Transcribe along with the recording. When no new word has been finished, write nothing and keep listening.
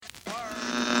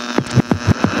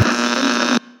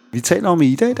Vi taler om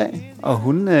Ida i dag, og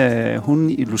hun er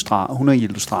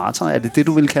illustrator. Er det,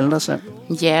 du vil kalde dig selv?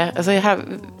 Ja, altså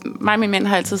mig og min mand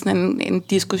har altid sådan en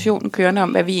diskussion kørende om,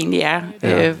 hvad vi egentlig er.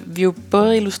 Ja. Vi er jo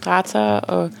både illustratorer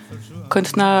og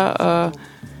kunstnere og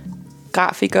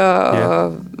grafikere,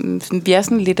 og sådan, vi er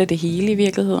sådan lidt af det hele i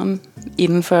virkeligheden,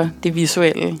 inden for det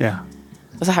visuelle. Ja.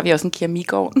 Og så har vi også en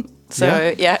keramikovn. Så Ja.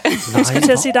 ja. Jeg skulle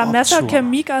til at sige, der er masser af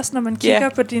keramik også, når man kigger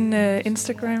på din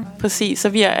Instagram. Præcis, så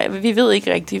vi ved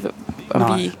ikke rigtigt,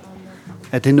 om vi...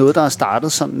 Er det noget, der er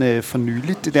startet sådan for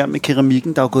nyligt, det der med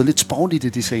keramikken? Der er jo gået lidt sport i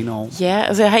det de senere år. Ja,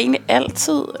 altså jeg har egentlig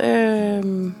altid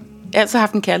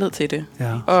haft en kærlighed til det.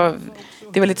 Ja. Og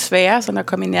det var lidt sværere sådan at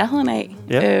komme i nærheden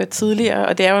af tidligere,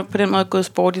 og det er jo på den måde gået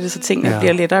sport i det, så tingene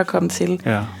bliver lettere at komme til.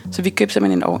 Ja. Så vi købte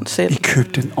simpelthen en ovn selv. I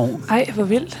købte en ovn? Ej, hvor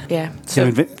vildt. Ja,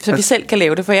 så vi selv kan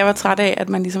lave det, for jeg var træt af, at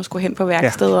man ligesom skulle hen på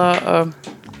værksteder og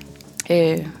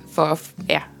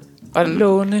og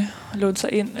låne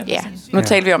sig ind. Ja, nu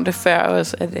talte vi om det før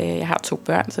også, at jeg har 2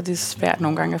 børn, så det er svært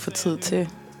nogle gange at få tid til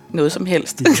noget som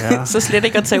helst. Ja. Så slet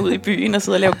ikke at tage ud i byen og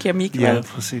sidde og lave keramik. Ja,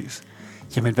 præcis.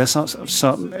 Jamen, hvad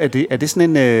så er det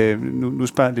sådan en... Nu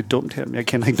spørger jeg lidt dumt her, men jeg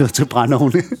kender ikke noget til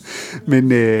brændeovne.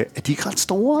 Men er de ikke ret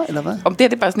store, eller hvad? Om det er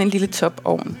det bare sådan en lille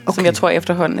topovn, som jeg tror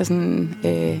efterhånden er sådan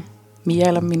mere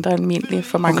eller mindre almindelig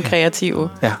for mange kreative.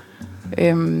 Ja.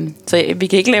 Så vi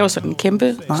kan ikke lave sådan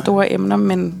kæmpe store emner,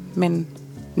 men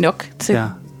nok til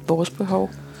vores behov.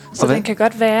 Så den kan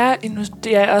godt være,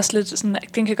 det er også lidt sådan,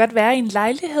 den kan godt være i en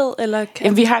lejlighed, eller kan...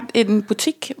 Jamen, vi har en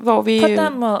butik, hvor vi... På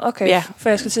den måde, okay. Ja. For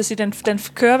jeg skulle til at sige, den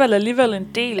kører vel alligevel en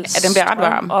del. Ja, den bliver ret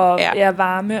varm. Og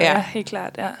varme, helt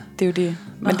klart, ja. Det er jo det.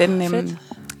 Men den,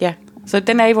 så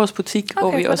den er i vores butik,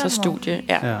 hvor vi også har studie.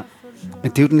 Ja.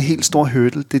 Men det er jo den helt store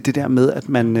hurdle, det er det der med,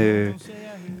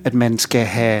 at man skal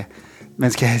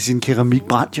have sin keramik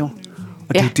brændt jo.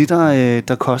 Og det er det,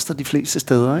 der koster de fleste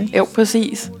steder, ikke? Jo,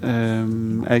 præcis.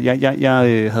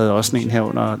 Jeg havde også en her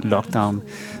under lockdown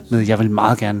med, jeg vil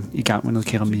meget gerne i gang med noget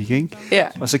keramik, ikke? Ja.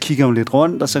 Og så kigger hun lidt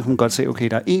rundt, og så kan man godt se, okay,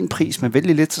 der er en pris, men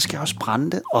vældig lidt, så skal jeg også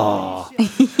brænde det.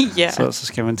 Så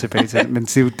skal man tilbage til det. Men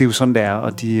det er jo sådan, det er,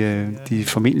 og de er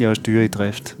formentlig også dyre i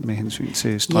drift med hensyn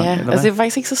til strøm, eller hvad? Altså det er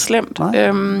faktisk ikke så slemt.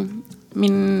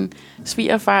 Min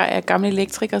svigerfar er gammel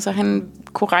elektriker, så han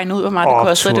kunne regne ud, hvor meget det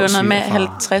koster. Det var noget med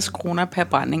 50 kroner per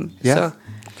brænding. Ja. Så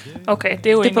okay, det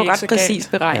er jo det er på ret præcis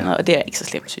beregnet, og det er ikke så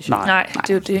slemt, synes jeg. Nej, det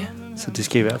er jo det. Så det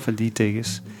skal i hvert fald lige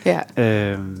dækkes. Ja.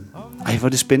 Hvor er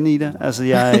det spændende, Ida. Altså,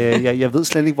 jeg ved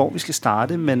slet ikke, hvor vi skal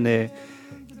starte, men...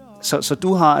 Så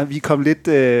du har... Vi kom lidt...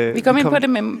 vi kom ind på det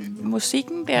med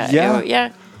musikken der. Ja.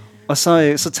 Og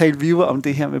så talte vi jo om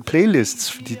det her med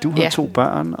playlists, fordi du har 2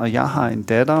 børn, og jeg har en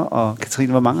datter, og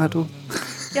Katrine, hvor mange har du?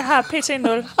 Jeg har PT0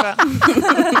 børn.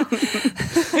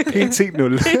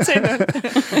 PT0.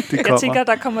 PT0. Jeg tænker,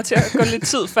 der kommer til at gå lidt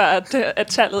tid, før at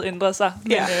tallet ændrer sig.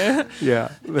 Men,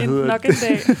 hvad hedder nok en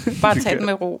dag. Bare tag den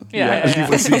med ro. Ja, lige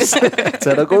præcis.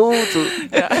 Tag dig god tid.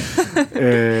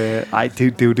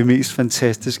 Det er jo det mest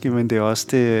fantastiske, men det er også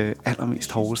det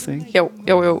allermest hårdeste, ikke?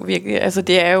 Jo, virkelig. Altså,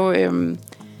 det er jo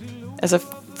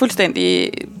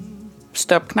fuldstændig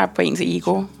stopknap på ens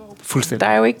ego. Fuldstændig.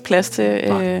 Der er jo ikke plads til...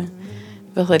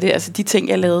 altså de ting,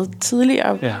 jeg lavede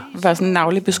tidligere, var sådan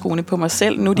navlebeskuende på mig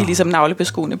selv. Nu er de ligesom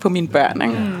navlebeskuende på mine børn,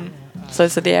 ikke?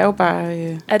 Så det er jo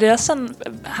bare... Er det også sådan,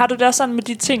 har du det også sådan med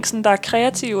de ting, sådan, der er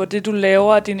kreative, og det du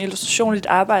laver, din illustration, dit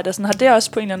arbejde, sådan, har det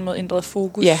også på en eller anden måde ændret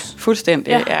fokus? Ja,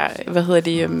 fuldstændig. Ja.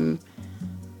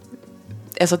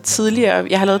 Altså tidligere,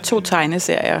 jeg har lavet 2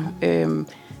 tegneserier.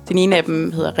 Den ene af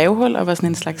dem hedder Revhul, og var sådan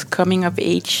en slags coming of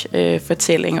age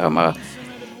fortælling om at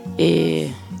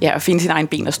finde sin egen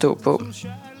ben at stå på.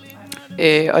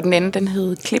 Og den anden, den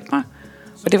hed Klip mig,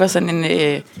 og det var sådan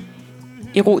en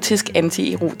erotisk,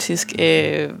 anti-erotisk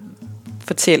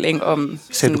fortælling om...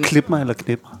 Sagde du klip mig eller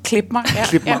knip mig? Klip mig,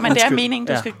 ja, men det er meningen,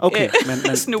 du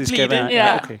skal snuble i det.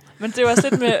 Ja, okay. Men det er også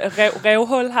lidt med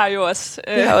revhul har jo også...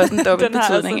 det har også en dobbelt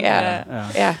betydning,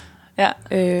 ja.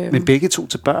 Men begge 2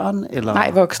 til børn? Eller?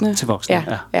 Nej, voksne. Til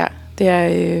voksne, ja. Det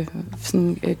er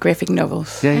sådan graphic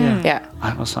novels. Ja.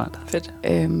 Ej, hvor sejt. Fedt.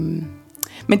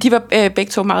 Men de var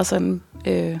begge 2 meget sådan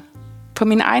på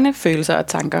mine egne følelser og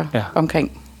tanker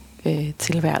omkring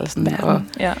tilværelsen. Og,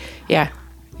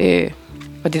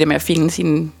 og det der med at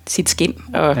finde sit skin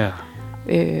og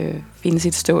finde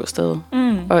sit ståsted.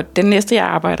 Og den næste, jeg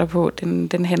arbejder på,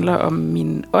 den handler om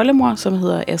min oldemor, som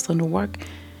hedder Ida Noack.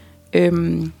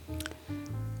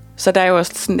 Så der er jo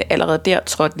også sådan allerede der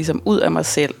trådt ligesom ud af mig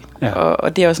selv. Ja.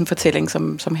 Og det er også en fortælling,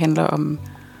 som handler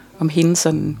om hende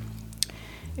sådan...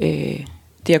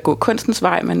 det at gå kunstens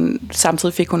vej, men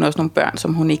samtidig fik hun også nogle børn,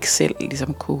 som hun ikke selv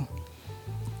ligesom kunne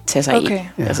tage sig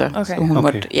af. Altså, så hun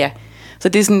måtte, Så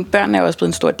det er sådan, børnene er også blevet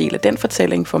en stor del af den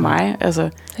fortælling for mig. Altså,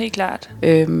 helt klart.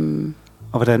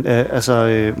 Og hvordan,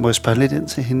 må jeg spørge lidt ind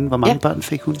til hende? Hvor mange børn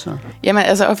fik hun så? Jamen,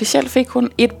 altså officielt fik hun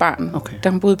 1 barn, da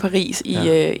hun boede i Paris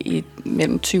i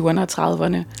mellem 20'erne og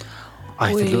 30'erne.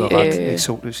 Ej, det lyder ret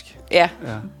eksotisk. Ja,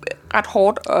 ret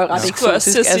hårdt og ret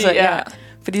eksotisk.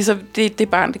 Fordi så det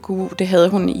barn, det havde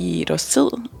hun i et års tid,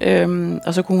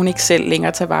 og så kunne hun ikke selv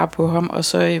længere tage vare på ham, og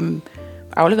så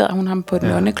afleverede hun ham på et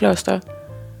nonnekloster,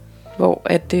 hvor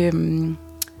at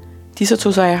de så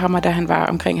tog sig af ham, og da han var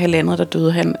omkring 1,5, der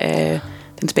døde han af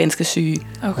den spanske syge.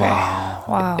 Okay.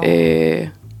 Wow.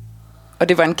 Og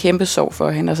det var en kæmpe sorg for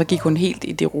hende, og så gik hun helt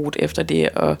i det rot efter det,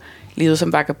 og levede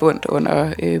som vagabond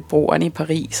under broerne i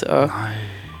Paris, og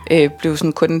blev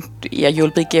sådan kun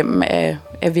hjulpet igennem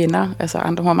af venner, altså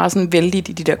andre. Hun var meget sådan vældig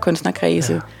i de der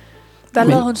kunstnerkredse. Ja. Hvad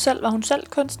lavede hun selv? Var hun selv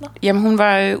kunstner? Jamen, hun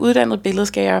var uddannet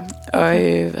billedskærer, og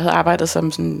havde arbejdet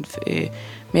som sådan,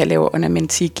 med at lave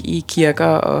ornamentik i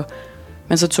kirker,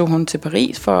 men så tog hun til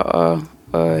Paris for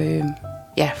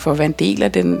at være en del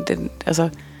af den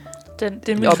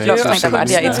opblomstring, der var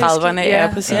der i 30'erne. Ja,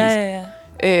 præcis.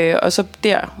 Ja. Og så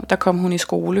der kom hun i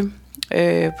skole,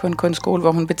 på en kunstskole,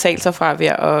 hvor hun betalte sig fra ved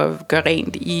at gøre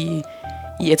rent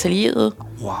i atelieret.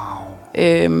 Wow.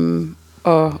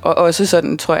 Og også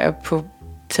sådan, tror jeg,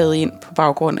 taget ind på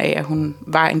baggrund af, at hun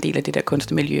var en del af det der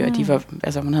kunstmiljø,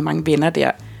 og hun havde mange venner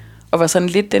der, og var sådan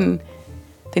lidt den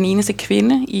eneste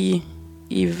kvinde i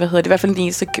i i hvert fald den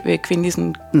eneste kvindelige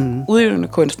sådan, udøvende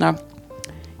kunstner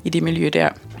i det miljø der.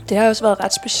 Det har også været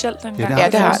ret specielt dengang. Ja,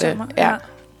 det har det. Ja.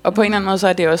 Og på en eller anden måde, så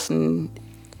er det også sådan,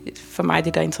 for mig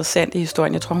det, der er interessant i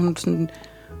historien. Jeg tror, hun sådan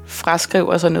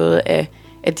fraskriver sig noget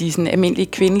af de sådan almindelige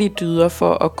kvindelige dyder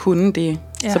for at kunne det.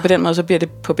 Ja. Så på den måde, så bliver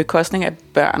det på bekostning af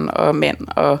børn og mænd,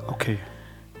 og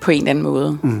på en eller anden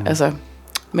måde. Altså,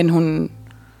 men hun...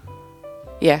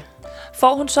 Ja.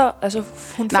 Får hun så... Altså,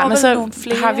 hun får vel så nogle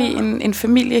flere... har vi en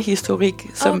familiehistorik,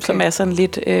 som er sådan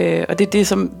lidt... og det er det,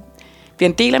 som bliver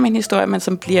en del af min historie, men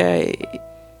som bliver...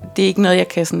 det er ikke noget, jeg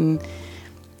kan sådan...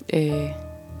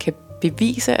 kan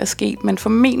bevise er sket, men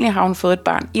formentlig har hun fået et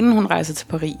barn, inden hun rejser til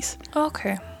Paris.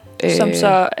 Okay. Som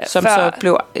så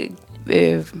blev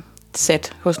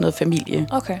sat hos noget familie.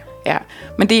 Okay. Ja,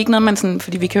 men det er ikke noget, man sådan...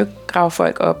 Fordi vi kan jo ikke grave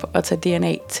folk op og tage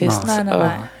DNA-tests. Nej,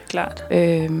 klart.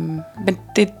 Men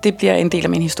det bliver en del af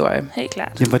min historie. Helt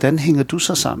klart. Jamen, hvordan hænger du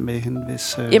så sammen med hende?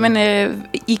 Hvis, Jamen,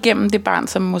 igennem det barn,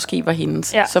 som måske var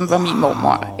hendes, som var min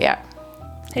mormor. Ja.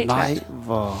 Helt klart.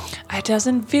 Hvor... Ej, det er også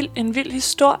en vild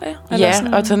historie. Ja,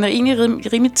 sådan... og den er egentlig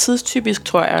rimelig tidstypisk,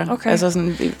 tror jeg. Okay. Altså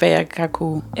sådan, hvad jeg kan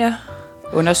kunne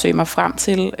undersøge mig frem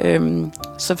til.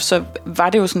 Så var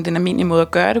det jo sådan den almindelige måde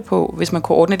at gøre det på, hvis man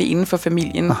kunne ordne det inden for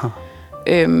familien.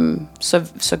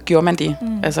 Så gjorde man det.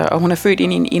 Altså, og hun er født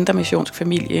ind i en intermissionsk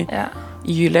familie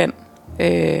i Jylland.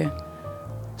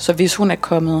 Så hvis hun er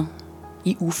kommet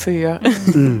i uføre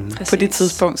på det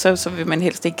tidspunkt, så vil man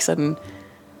helst ikke sådan...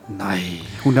 Nej,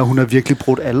 hun har virkelig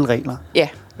brudt alle regler. Ja.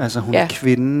 Altså hun er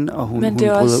kvinde, og hun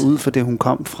bryder også... ud for det, hun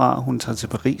kom fra. Hun tager til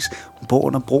Paris. Hun bor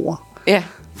under broer. Ja.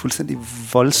 Fuldstændig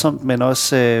voldsomt, men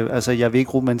også, jeg vil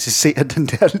ikke romantisere den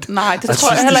der... Nej, det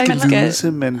tror jeg heller ikke, man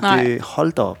skal. Men det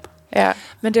holdt op. Ja.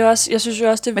 Men det er også, jeg synes jo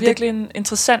også, det er virkelig en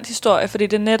interessant historie, fordi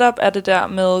det netop er det der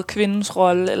med kvindens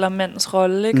rolle, eller mandens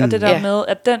rolle, ikke? Og det der med,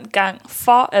 at dengang,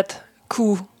 for at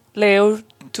kunne lave,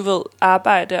 du ved,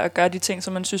 arbejde og gøre de ting,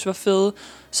 som man synes var fede,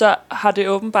 så har det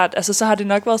åbenbart, altså så har det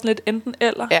nok været sådan lidt enten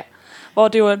eller. Ja. Hvor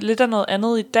det jo lidt af noget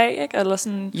andet i dag, ikke? Eller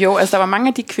sådan... Jo, altså der var mange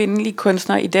af de kvindelige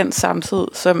kunstnere i den samtid,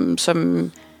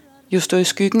 som jo stod i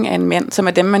skyggen af en mand, som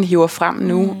er dem, man hiver frem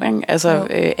nu. Ikke? Altså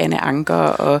Anne Anker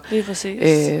og... Det er præcis.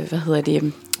 Hvad hedder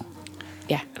det?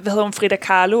 Ja. Hvad hedder hun? Frida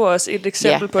Kahlo også et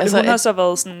eksempel på det. Altså, hun har så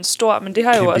været sådan stor, men det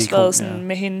har jo også været sådan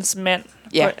med hendes mand.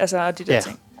 Ja. Altså de der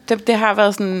ting. Det har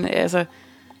været sådan... Altså,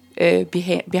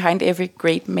 behind every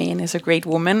great man is a great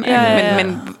woman.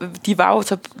 Men de var jo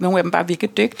så nogle af dem bare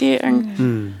virkelig dygtige.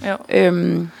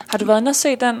 Har du været inde og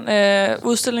se den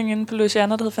udstilling inde på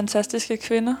Louisiana, der hed Fantastiske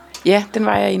Kvinder? Ja, den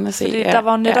var jeg inde og se. Fordi der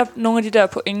var jo netop nogle af de der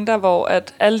pointer, hvor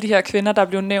at alle de her kvinder, der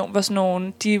blev nævnt, var sådan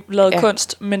nogle, de lavede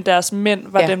kunst, men deres mænd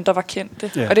var dem, der var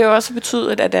kendte. Og det har også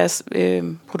betydet, at deres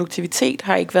produktivitet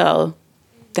har ikke været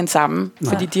den samme,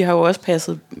 fordi de har jo også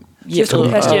passet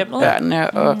hjemmet og børnene.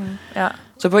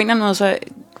 Så på en eller anden måde, så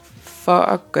for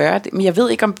at gøre det... Men jeg ved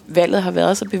ikke, om valget har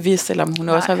været så bevidst, eller om hun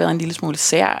også har været en lille smule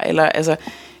sær, eller altså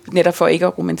netop for ikke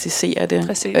at romantisere det.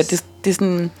 Præcis. Og det er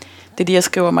sådan... Det er det, jeg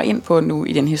skriver mig ind på nu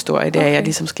i den historie, det er, at jeg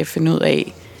ligesom skal finde ud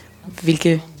af,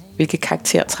 hvilke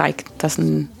karaktertræk, der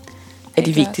sådan er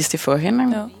de vigtigste for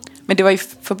hende. Ja. Men det var i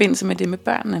forbindelse med det med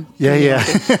børnene. Ja.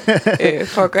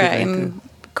 For at gøre en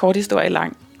kort historie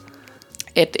lang.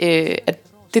 at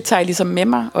det tager jeg ligesom med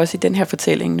mig, også i den her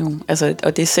fortælling nu. Altså,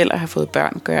 og det selv at have fået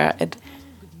børn gør,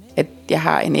 at jeg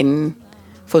har en anden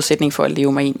forudsætning for at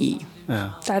leve mig ind i. Ja.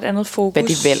 Der er et andet fokus. Hvad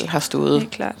de vel har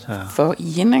stået for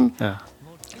i hende, ikke?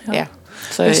 Ja.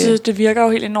 Så, jeg synes, det virker jo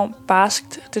helt enormt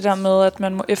barskt, det der med, at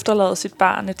man må efterlade sit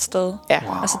barn et sted. Ja.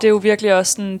 Wow. Altså, det er jo virkelig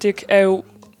også sådan, det er jo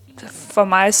for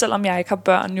mig, selvom jeg ikke har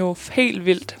børn, jo helt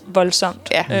vildt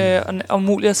voldsomt. Og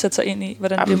umuligt at sætte sig ind i,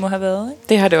 hvordan det må have været. Ikke?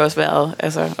 Det har det også været.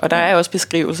 Altså, og der er også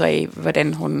beskrivelser af,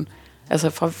 hvordan hun, altså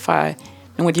fra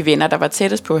nogle af de venner, der var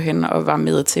tættest på hende, og var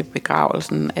med til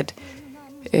begravelsen, at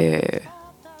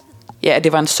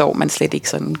det var en sorg, man slet ikke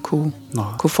sådan kunne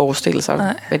forestille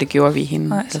sig, hvad det gjorde ved hende.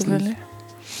 Nej, selvfølgelig.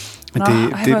 Men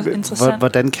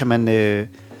hvordan kan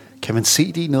man se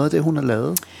det i noget af det, hun har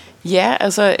lavet? Ja,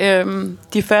 altså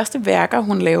de første værker,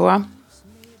 hun laver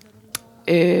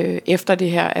efter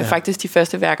det her, er faktisk de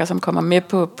første værker, som kommer med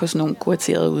på sådan nogle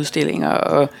kuraterede udstillinger.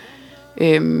 Og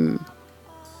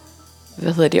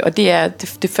og det er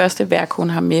det første værk, hun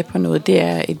har med på noget, det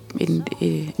er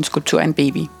en skulptur af en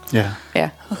baby. Ja.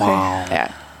 Okay. Wow. Ja.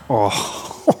 Oh.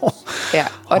 Ja,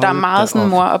 og der er meget sådan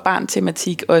mor- og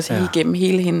barn-tematik også igennem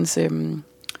hele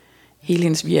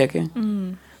hendes virke.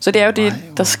 Mm. Så det er jo det,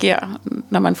 der sker,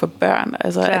 når man får børn.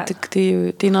 Altså, at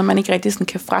det er noget, man ikke rigtig sådan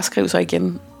kan fraskrive sig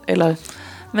igen. Eller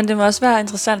men det må også være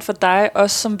interessant for dig,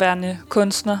 også som værende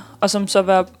kunstner, og som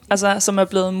som er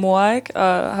blevet mor, ikke?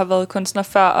 Og har været kunstner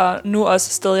før, og nu også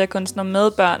stadig er kunstner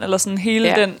med børn, eller sådan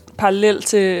hele den parallel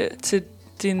til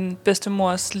din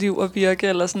bedstemors liv og virke,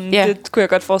 eller sådan. Det kunne jeg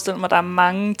godt forestille mig, der er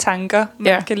mange tanker,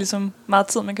 man kan ligesom, meget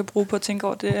tid, man kan bruge på at tænke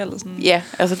over det, eller sådan. Ja,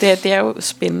 altså det er jo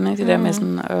spændende, det der med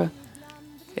sådan at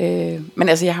men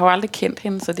altså, jeg har jo aldrig kendt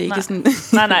hende, så det er ikke sådan.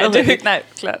 Nej, det er ikke,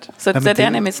 klart. Så det er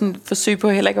nemlig sådan forsøg på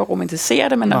heller ikke at romantisere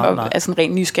det, men at sådan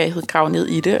ren nysgerrighed grave ned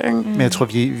i det. Ikke? Men jeg tror,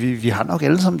 vi har nok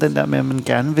alle sammen den der med, at man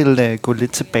gerne vil gå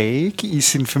lidt tilbage i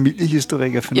sin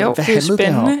familiehistorik og finde ud af, hvad handlede det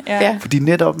her om? Ja. Fordi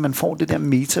netop man får det der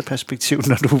metaperspektiv,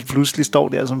 når du pludselig står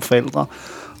der som forældre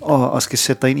og skal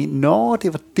sætte dig ind i,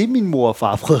 det var det, min mor og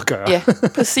far prøvede at gøre. Ja,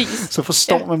 præcis. Så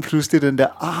forstår man pludselig den der,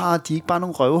 de er ikke bare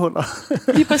nogle røvhuller.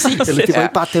 Lige præcis. Eller det var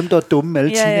ikke bare dem, der var dumme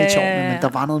alle teenageårene, men der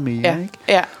var noget mere, ikke?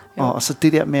 Ja. Og så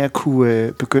det der med at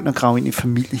kunne begynde at grave ind i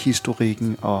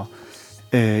familiehistorikken. Og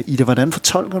Ida, hvordan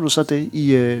fortolker du så det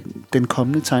i den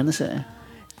kommende tegneserie?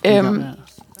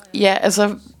 Ja,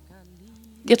 altså,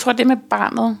 jeg tror, det med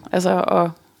barnet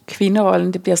og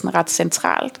kvinderollen, det bliver sådan ret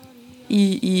centralt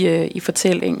i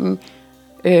fortællingen.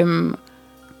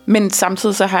 Men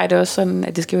samtidig så har jeg det også sådan,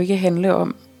 at det skal jo ikke handle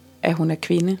om, at hun er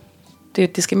kvinde.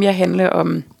 Det skal mere handle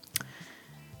om,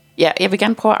 jeg vil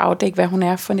gerne prøve at afdække, hvad hun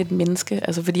er for et menneske.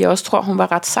 Altså, fordi jeg også tror, hun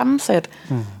var ret sammensat.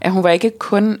 At hun var ikke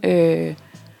kun, en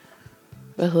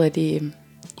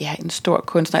stor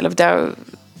kunstner. Eller der er jo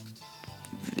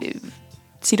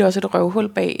tit også et røvhul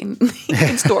bag en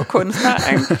stor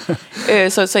kunstner. Ikke?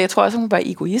 Så jeg tror også, hun var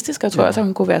egoistisk, og jeg tror også,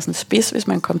 hun kunne være sådan spids, hvis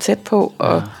man kom tæt på.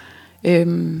 Og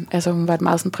hun var et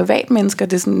meget sådan privat menneske,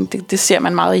 og det ser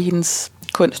man meget i hendes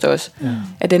kunst også.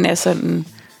 At den er sådan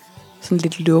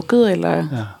lidt lukket, eller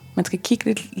man skal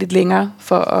kigge lidt længere,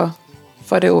 for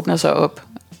at det åbner sig op.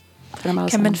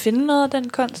 Kan man finde noget af den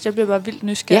kunst? Jeg bliver bare vildt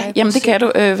nysgerrig. Ja, jamen det kan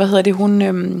du.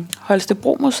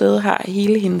 Holstebro-museet har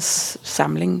hele hendes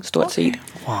samling, stort set.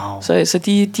 Wow. Så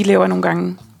de laver nogle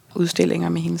gange udstillinger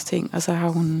med hendes ting, og så har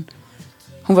hun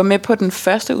var med på den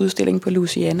første udstilling på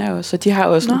Louisiana også, så de har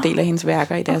også en del af hendes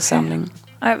værker i deres samling.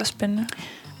 Ej, hvor spændende.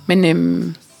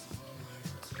 Men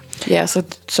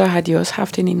så har de også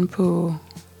haft hende inde på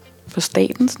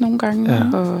Statens nogle gange,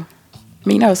 og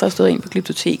mener også, der har stået ind på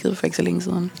Glyptoteket for ikke så længe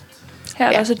siden. Her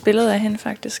er også et billede af hende,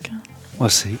 faktisk. Må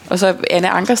se. Og så Anne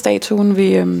Anker-statuen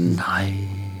ved... Nej,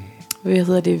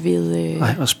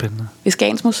 hvor spændende. Ved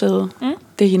Skagensmuseet.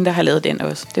 Det er hende, der har lavet den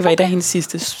også. Det var et af hendes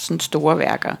sidste sådan store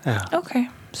værker. Ja. Okay,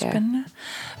 spændende.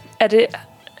 Er det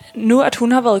nu, at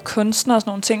hun har været kunstner og sådan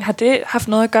nogle ting, har det haft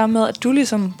noget at gøre med, at du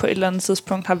ligesom på et eller andet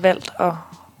tidspunkt har valgt at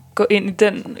gå ind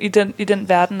i den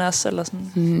verden også, eller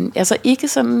sådan? Altså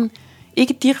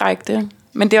ikke direkte,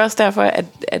 men det er også derfor,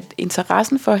 at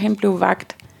interessen for hende blev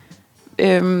vakt,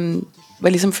 var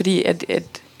ligesom fordi, at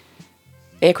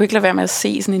jeg kunne ikke lade være med at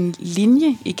se sådan en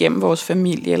linje igennem vores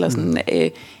familie, eller sådan,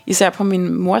 især på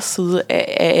min mors side,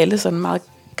 er alle sådan meget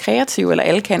kreative, eller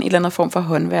alle kan en eller anden form for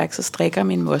håndværk, så strikker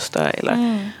min moster,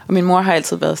 og min mor har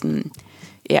altid været sådan,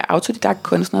 autodidakt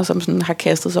kunstner, som sådan har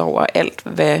kastet sig over alt,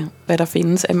 hvad der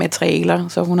findes af materialer,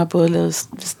 så hun har både lavet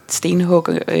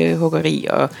stenhuggeri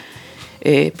og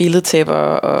billedtæpper,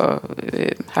 og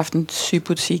haft en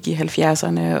sybutik i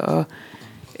 70'erne, og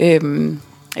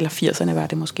eller 80'erne var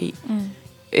det måske.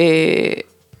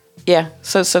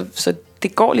 Så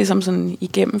det går ligesom sådan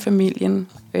igennem familien.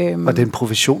 Var det en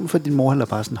profession for din mor, eller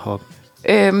bare sådan en hobby?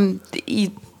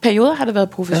 I perioder har det været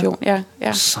profession, ja.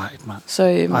 Sejt, mand.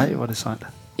 Så, Nej, hvor er det sejt.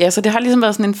 Ja, så det har ligesom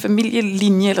været sådan en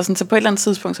familielinje, eller sådan, så på et eller andet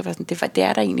tidspunkt, så var sådan, det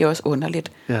er da egentlig også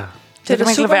underligt. Ja. Så det kan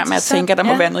man ikke lade være med at tænke, at der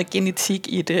må være noget genetik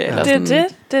i det. Eller det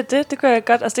er det. Det kan jeg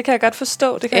godt, altså det kan jeg godt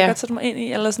forstå. Det kan jeg godt sætte mig ind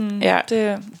i. Eller sådan, det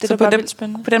er da bare vildt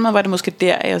spændende. På den måde var det måske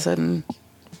der, jeg sådan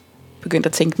begyndte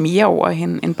at tænke mere over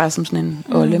hende, end bare som sådan en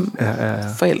olle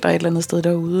forældre et eller andet sted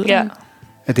derude. Ja.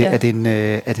 Er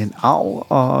det en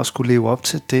arv at skulle leve op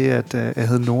til det, at jeg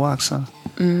hed Noack så?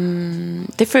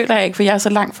 Det føler jeg ikke, for jeg er så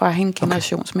langt fra hende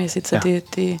generationsmæssigt, så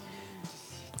det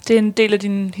er en del af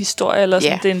din historie, eller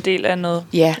sådan, det er en del af noget.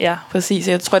 Ja, præcis.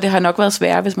 Jeg tror, det har nok været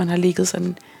svært, hvis man har ligget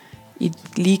sådan i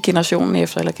lige generationen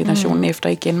efter, eller generationen efter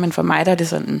igen, men for mig der er det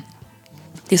sådan,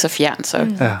 det er så fjernt, så...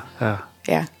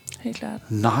 Ja. Helt klart.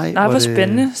 Nej, hvor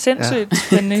spændende. Sindssygt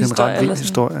spændende historie. Det er en ret vild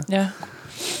historie. Ja.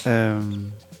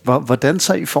 Hvordan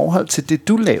så i forhold til det,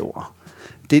 du laver?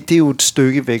 Det er jo et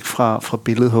stykke væk fra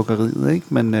billedhuggeriet, ikke?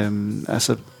 Men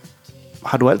altså,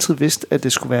 har du altid vidst, at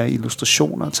det skulle være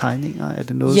illustrationer og tegninger? Er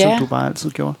det noget, som du bare altid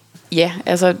gjorde? Ja,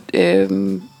 altså,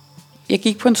 jeg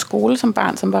gik på en skole som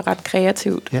barn, som var ret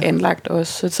kreativt anlagt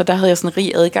også. Så der havde jeg sådan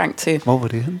rig adgang til... Hvor var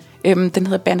det henne? Den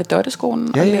hedder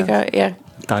Bernadotte-skolen. Ja.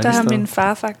 Der har min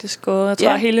far faktisk gået.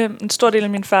 Jeg tror, en stor del af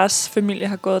min fars familie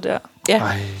har gået der. Ja.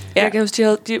 Jeg kan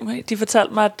huske, de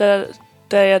fortalte mig, at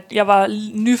da jeg var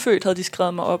nyfødt, havde de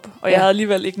skrevet mig op, og jeg havde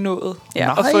alligevel ikke nået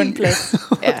at få en plads.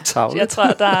 Jeg tror,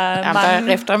 der er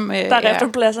mange... Der er rift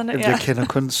om pladserne. Jeg kender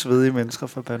kun svedige mennesker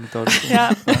fra Bernadotte.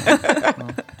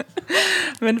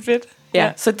 Men fedt.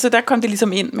 Ja, så der kom det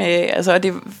ligesom ind med... Altså,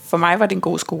 det, for mig var det en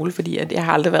god skole, fordi at jeg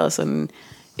har aldrig været sådan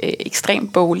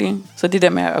ekstremt boglig. Så det der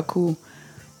med at kunne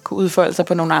udfolde sig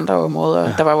på nogle andre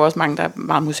områder. Der var jo også mange, der er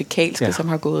meget musikalske, som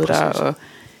har gået der. Og,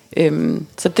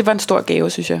 så det var en stor gave,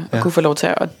 synes jeg, at kunne få lov til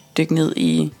at dykke ned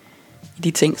i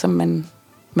de ting, som man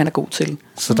er god til.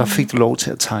 Så der fik du lov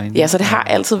til at tegne? Ja, så det har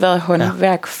altid været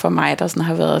håndværk for mig, der sådan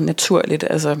har været naturligt.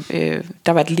 Altså,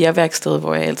 der var et lerværksted,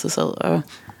 hvor jeg altid sad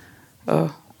og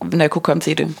når jeg kunne komme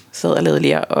til det, sad og lavede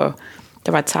ler, og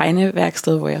der var et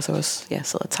tegneværksted, hvor jeg så også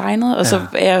sad og tegnede, og så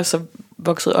er jeg så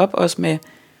vokset op også med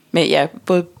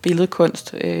både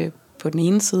billedkunst på den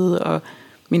ene side, og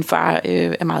min far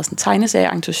er meget sådan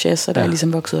tegneserieentusiast, så der er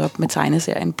ligesom vokset op med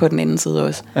tegneserien på den anden side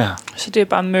også. Ja. Så det er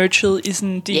bare merged i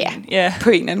sådan din... Ja, på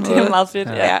en eller anden måde. Det er meget fedt.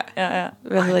 Ja.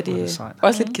 Hvad hedder det?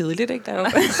 Også lidt kedeligt, ikke? Der er jo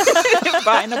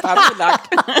vejen er bare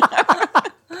belagt.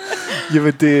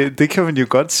 Jamen, det kan man jo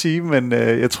godt sige, men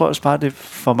jeg tror også bare, det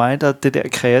for mig, der det der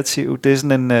kreative, det er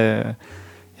sådan en... jeg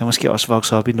måske også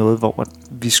vokset op i noget, hvor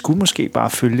vi skulle måske bare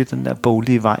følge den der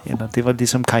boglige vej, eller det var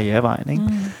ligesom karrierevejen, ikke?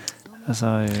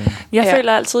 Altså, jeg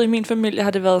føler altid, i min familie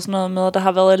har det været sådan noget med, at der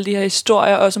har været alle de her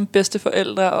historier, også om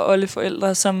bedsteforældre og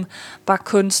oldeforældre, som var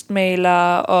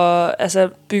kunstmalere og altså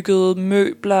byggede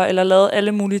møbler eller lavet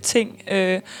alle mulige ting.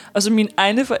 Og så mine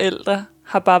egne forældre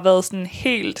har bare været sådan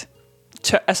helt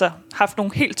haft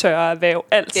nogle helt tørre erhverv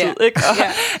altid, ikke? Og,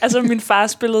 altså min far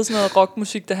spillede sådan noget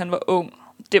rockmusik, da han var ung.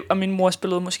 Og min mor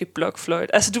spillede måske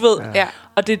blokfløjte. Altså du ved,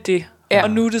 og det er det. Og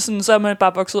nu er det sådan, så er man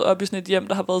bare vokset op i sådan et hjem,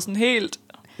 der har været sådan helt...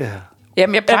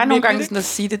 Jamen, jeg plejer nogle gange sådan at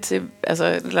sige det til,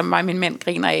 altså, eller mig og min mænd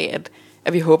griner af,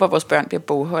 at vi håber, at vores børn bliver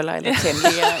bogholder eller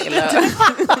tandlæger, eller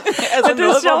altså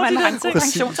noget, hvor man har en god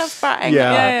pensionsopsparing.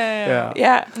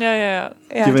 Ja,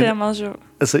 det er meget sjovt.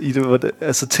 Altså,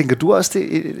 Ida, tænker du også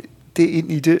det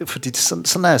ind i det? Fordi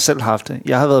sådan har jeg selv haft det.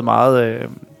 Jeg har været meget,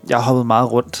 jeg har hoppet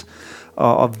meget rundt,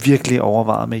 og virkelig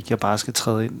overvejet, om ikke jeg bare skal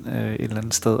træde ind et eller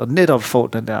andet sted, og netop få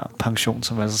den der pension,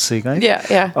 som er så sikker,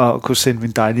 ikke? Og kunne sende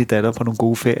min dejlige datter på nogle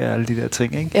gode ferier og alle de der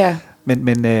ting, ikke?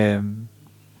 Men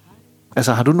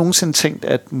altså, har du nogensinde tænkt,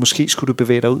 at måske skulle du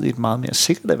bevæge dig ud i et meget mere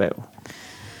sikkert erhverv?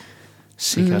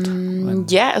 Sikkert.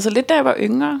 Ja, altså lidt da jeg var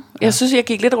yngre. Jeg synes, jeg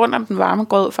gik lidt rundt om den varme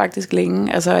grød faktisk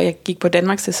længe. Altså, jeg gik på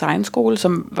Danmarks Designskole,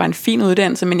 som var en fin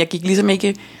uddannelse, men jeg gik ligesom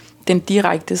ikke den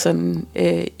direkte sådan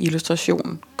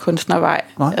illustration, kunstnervej.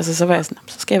 Altså så var jeg sådan,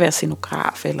 så skal jeg være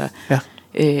scenograf, eller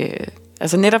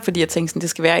altså netop fordi jeg tænkte sådan, det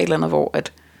skal være et eller andet, hvor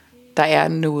at der er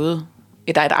noget,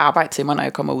 der er et arbejde til mig, når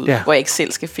jeg kommer ud, hvor jeg ikke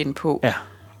selv skal finde på.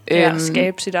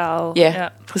 Skabe sit eget. Ja,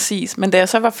 præcis. Men da jeg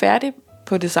så var færdig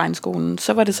på designskolen,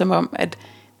 så var det som om, at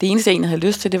det eneste, jeg egentlig havde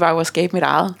lyst til, det var jo at skabe mit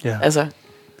eget. Altså,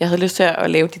 jeg havde lyst til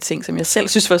at lave de ting, som jeg selv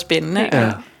synes var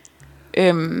spændende.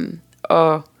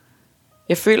 Og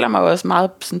jeg føler mig også meget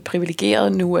sådan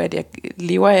privilegeret nu, at jeg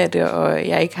lever af det, og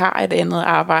jeg ikke har et andet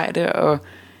arbejde, og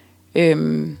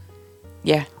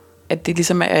at det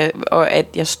ligesom er, og at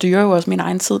jeg styrer jo også min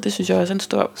egen tid, det synes jeg også er en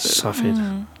stor... Så fedt.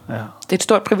 Det er et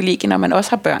stort privilegie, når man også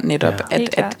har børn netop,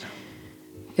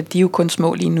 at de er jo kun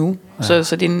små lige nu,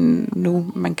 så det er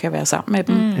nu, man kan være sammen med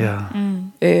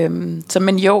dem. Så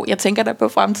men jo, jeg tænker da på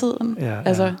fremtiden.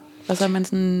 Og så er man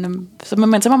sådan, så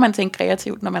må man tænke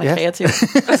kreativt, når man er kreativ.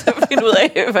 Og så finde ud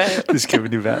af, hvad... Det skal vi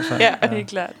i hvert fald. Ja, det er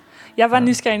klart. Jeg var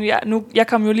nysgerrig. Jeg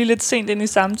kom jo lige lidt sent ind i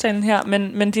samtalen her,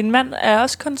 men din mand er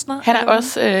også kunstner? Han er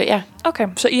også, ja. Okay,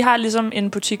 så I har ligesom en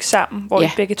butik sammen, hvor I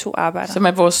begge to arbejder? Som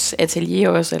er vores atelier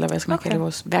også, eller hvad skal man kalde det,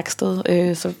 vores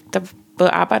værksted. Så der både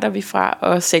arbejder vi fra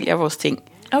og sælger vores ting.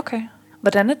 Okay.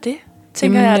 Hvordan er det?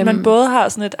 Tænker jeg, at man både har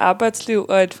sådan et arbejdsliv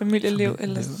og et familieliv?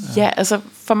 Eller sådan? Ja, altså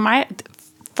for mig...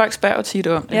 Folk spørger jo tit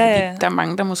om det, fordi der er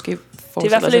mange, der måske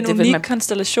forestiller sig... Det er i hvert fald en unik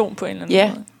konstellation på en eller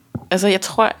anden måde. Altså jeg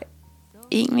tror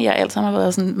egentlig, jeg altid har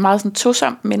været sådan meget sådan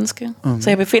tosomt menneske, så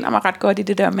jeg befinder mig ret godt i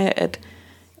det der med,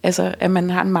 at man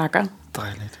har en makker.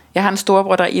 Dejligt. Jeg har en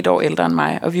storebror, der er 1 år ældre end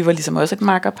mig, og vi var ligesom også et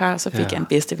makkerpar, så fik jeg en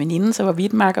bedste veninde, så var vi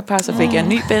et makkerpar, så fik jeg en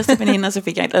ny bedste veninde, og så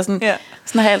fik jeg en... Sådan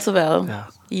har jeg altid været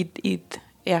i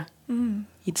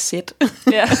et sæt.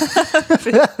 Ja.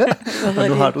 Og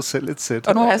nu har du selv et sæt.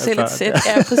 Og nu har jeg selv et sæt,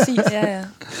 ja, præcis.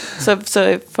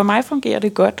 Så for mig fungerer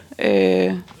det godt.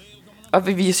 Og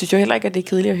vi synes jo heller ikke, at det er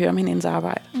kedeligt at høre om hinandens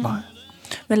arbejde. Nej.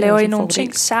 Men laver I nogle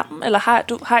ting sammen, eller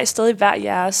har I stadig hver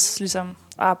jeres ligesom,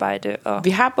 arbejde? Og... Vi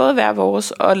har både hver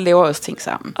vores, og laver også ting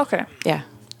sammen. Okay. Ja,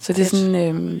 så det er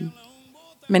sådan...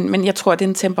 Men jeg tror, det er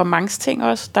en temperamentsting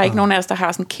også. Der er ikke nogen af os, der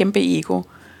har sådan en kæmpe ego,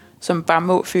 som bare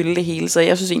må fylde det hele. Så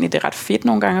jeg synes egentlig, det er ret fedt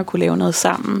nogle gange at kunne lave noget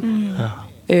sammen.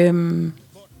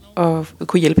 Og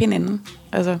kunne hjælpe hinanden.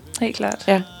 Altså, helt klart.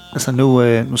 Ja. Altså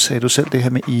nu sagde du selv det her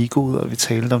med egoet, og vi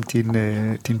talte om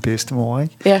din bedstemor,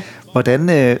 ikke? Ja.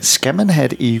 Hvordan skal man have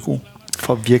et ego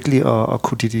for virkelig at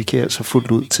kunne dedikere sig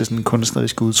fuldt ud til sådan en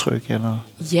kunstnerisk udtryk? Eller?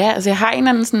 Ja, altså jeg har en eller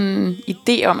anden sådan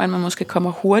idé om, at man måske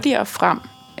kommer hurtigere frem,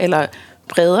 eller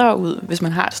bredere ud, hvis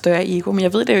man har et større ego. Men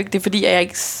jeg ved det jo ikke. Det er fordi, jeg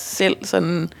ikke selv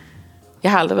sådan...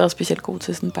 Jeg har aldrig været specielt god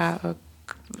til sådan bare at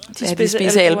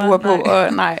spise albuer på,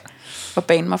 og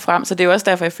bane mig frem. Så det er jo også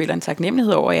derfor, jeg føler en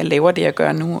taknemmelighed over, at jeg laver det, jeg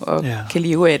gør nu, og kan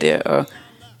leve af det. Og,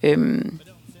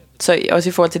 så også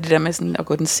i forhold til det der med sådan, at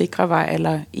gå den sikre vej,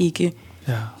 eller ikke.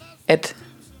 Ja. At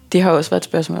det har også været et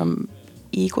spørgsmål om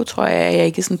ego, tror jeg, at jeg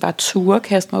ikke sådan bare turde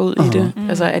kaste mig ud i det.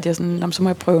 Altså, at jeg sådan, så må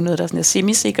jeg prøve noget, der sådan er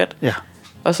semisikkert. Ja.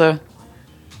 Og så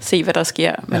se, hvad der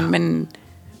sker. Men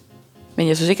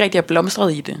jeg synes ikke rigtig, jeg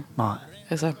blomstrede i det. Nej.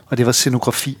 Altså. Og det var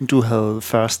scenografien, du havde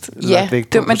først lagt vægt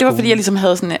på? Men det var fordi, jeg ligesom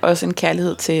havde sådan også en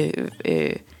kærlighed til,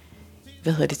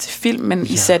 til film, men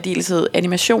i særdeleshed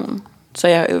animation. Så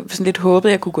jeg sådan lidt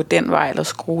håbede, jeg kunne gå den vej, eller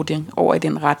skrue det over i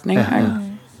den retning. Ja.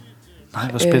 Nej,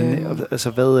 hvor spændende. Altså,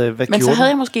 hvad men så havde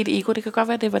jeg måske et ego. Det kan godt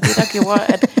være, det var det, der gjorde,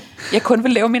 at jeg kun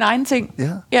ville lave mine egne ting.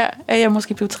 Ja, at jeg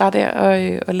måske blev træt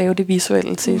af at lave det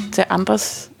visuelle til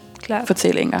andres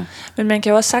fortællinger. Men man kan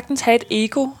jo også sagtens have et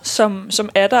ego, som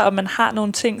er der, og man har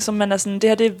nogle ting, som man er sådan, det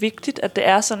her det er vigtigt, at det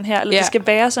er sådan her, eller det skal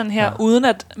være sådan her, uden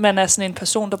at man er sådan en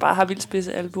person, der bare har vildt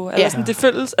spidse albuer. Eller sådan, det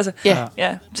føles, altså,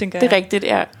 tænker jeg. Det er rigtigt,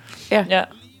 ja.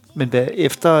 Men hvad,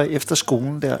 efter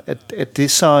skolen der, er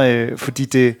det så, fordi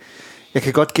det, jeg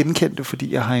kan godt genkende det,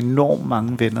 fordi jeg har enormt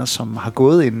mange venner, som har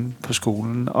gået inde på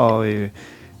skolen, og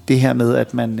det her med,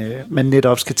 at man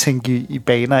netop skal tænke i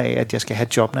baner af, at jeg skal have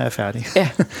et job, når jeg er færdig.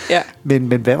 Ja. Men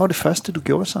hvad var det første, du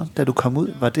gjorde så, da du kom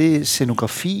ud? Var det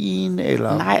scenografien?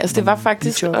 Eller nej, altså det var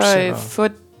faktisk at få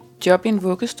et job i en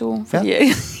vuggestue, fordi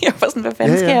jeg var sådan, hvad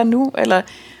fanden skal jeg nu? Eller,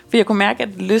 fordi jeg kunne mærke, at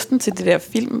lysten til det der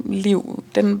filmliv,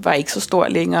 den var ikke så stor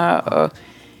længere, og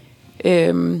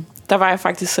der var jeg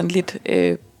faktisk sådan lidt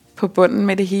på bunden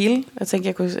med det hele. Jeg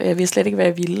tænkte, jeg ville slet ikke, hvad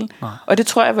jeg ville. Nej. Og det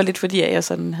tror jeg var lidt, fordi jeg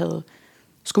sådan havde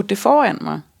skudt det foran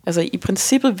mig. Altså i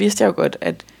princippet vidste jeg jo godt,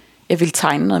 at jeg ville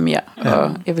tegne noget mere,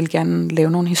 og jeg ville gerne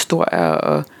lave nogle historier,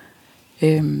 og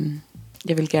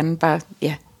jeg ville gerne bare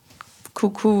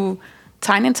kunne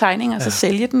tegne en tegning, og så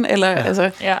sælge den, eller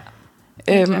altså. Ja.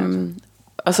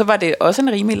 Og så var det også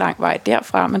en rimelig lang vej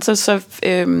derfra, men så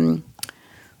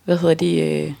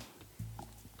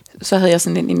så havde jeg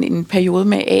sådan en periode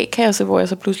med A-kasse, hvor jeg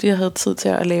så pludselig havde tid til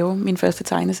at lave min første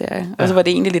tegneserie. Og så var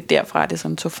det egentlig lidt derfra, det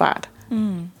sådan tog fart.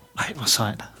 Ej, hvor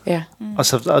sejt. Ja.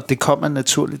 Og det kommer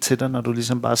naturligt til dig, når du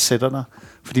ligesom bare sætter dig.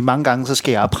 Fordi mange gange, så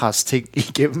skal jeg presse ting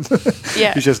igennem.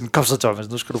 Hvis jeg sådan, kom så Thomas,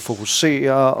 nu skal du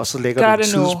fokusere, og så lægger du en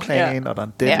tidsplan, og der er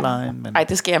en deadline. Men ej,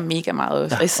 det skal jeg mega meget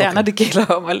også. Især når det gælder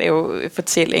om at lave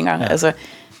fortællinger. Ja. Altså,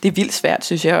 det er vildt svært,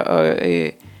 synes jeg,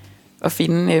 at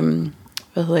finde,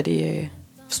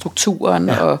 strukturen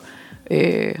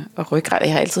og ryggrad.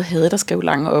 Jeg har altid hadet at skrive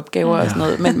lange opgaver og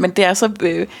sådan noget, men det er så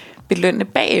belønnende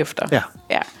bagefter.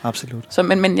 Ja, absolut. Så,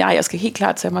 men jeg skal helt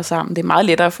klart tage mig sammen. Det er meget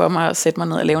lettere for mig at sætte mig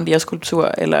ned og lave en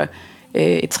lærerskulptur, eller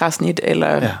et træsnit,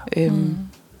 eller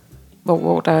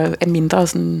hvor der er mindre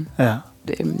sådan...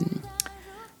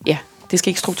 Ja, det skal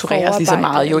ikke struktureres lige så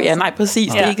meget. Jo, ja, nej,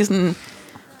 præcis. Det er ikke sådan...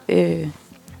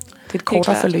 Det er et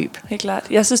kortere forløb. Helt klart.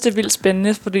 Jeg synes, det er vildt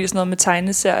spændende, fordi sådan noget med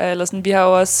tegneserier, eller sådan, vi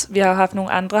har jo haft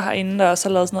nogle andre herinde, der også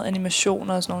har lavet sådan noget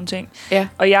animationer og sådan nogle ting. Ja.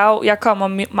 Og jeg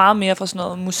kommer meget mere fra sådan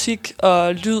noget musik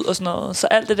og lyd og sådan noget, så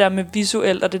alt det der med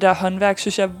visuelt og det der håndværk,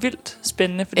 synes jeg er vildt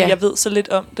spændende, fordi jeg ved så lidt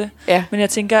om det. Ja. Men jeg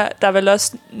tænker, der er vel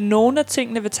også nogle af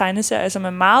tingene ved tegneserier, som er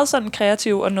meget sådan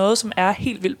kreative, og noget, som er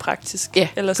helt vildt praktisk. Ja,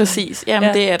 eller sådan. Præcis.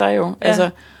 Jamen, det er der jo. Ja. Altså,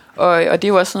 og det er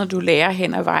jo også sådan, at du lærer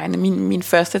hen ad vejen. Min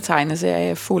første tegneserie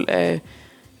er fuld af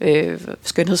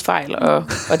skønhedsfejl og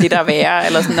det der er værre.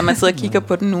 Eller sådan, når man sidder og kigger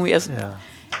på den nu, jeg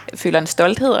føler en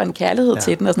stolthed og en kærlighed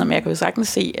til den. Og sådan, men jeg kan jo sagtens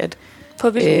se, at... På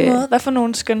hvilken måde? Hvad for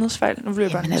nogle skønhedsfejl? Nu bliver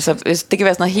jamen, altså, det kan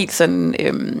være sådan noget helt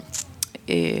sådan...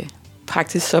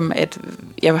 praktisk som, at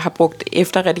jeg har brugt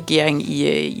efterredigering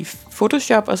i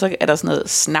Photoshop, og så er der sådan noget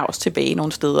snavs tilbage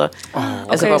nogle steder.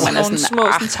 Altså, hvor man er sådan, små,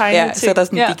 sådan så er der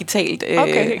sådan digitalt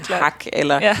hak,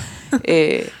 eller...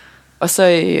 Og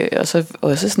så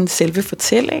også sådan selve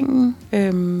fortællingen,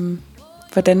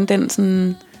 hvordan den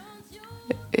sådan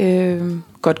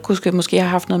godt kunne måske have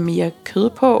haft noget mere kød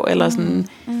på, eller sådan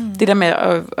det der med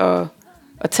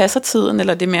at tage sig tiden,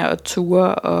 eller det med at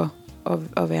ture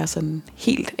og være sådan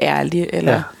helt ærlig,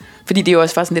 eller fordi det er jo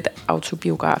også sådan lidt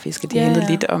autobiografisk, det handlede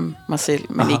lidt om mig selv,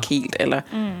 men ikke helt, eller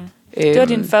det var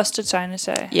din første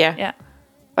tegneserie. Ja.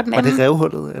 Og den anden, var det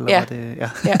Revhullet, eller var det... Ja.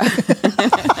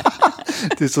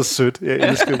 Det er så sødt. Jeg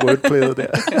elsker wordplayet der.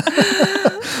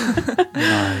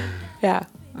 Nej. Ja,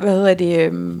 hvad hedder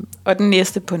det? Og den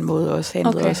næste på en måde også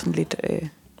handlede også sådan lidt...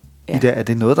 Ida, er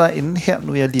det noget, der er inde her?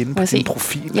 Nu er jeg lige inde på din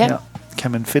profil her.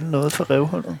 Kan man finde noget for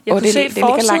Revhullet? Det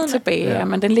ligger langt tilbage,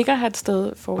 men den ligger her et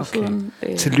sted forsiden.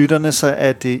 Til lytterne, så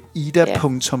er det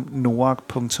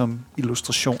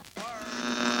ida.noack.illustration.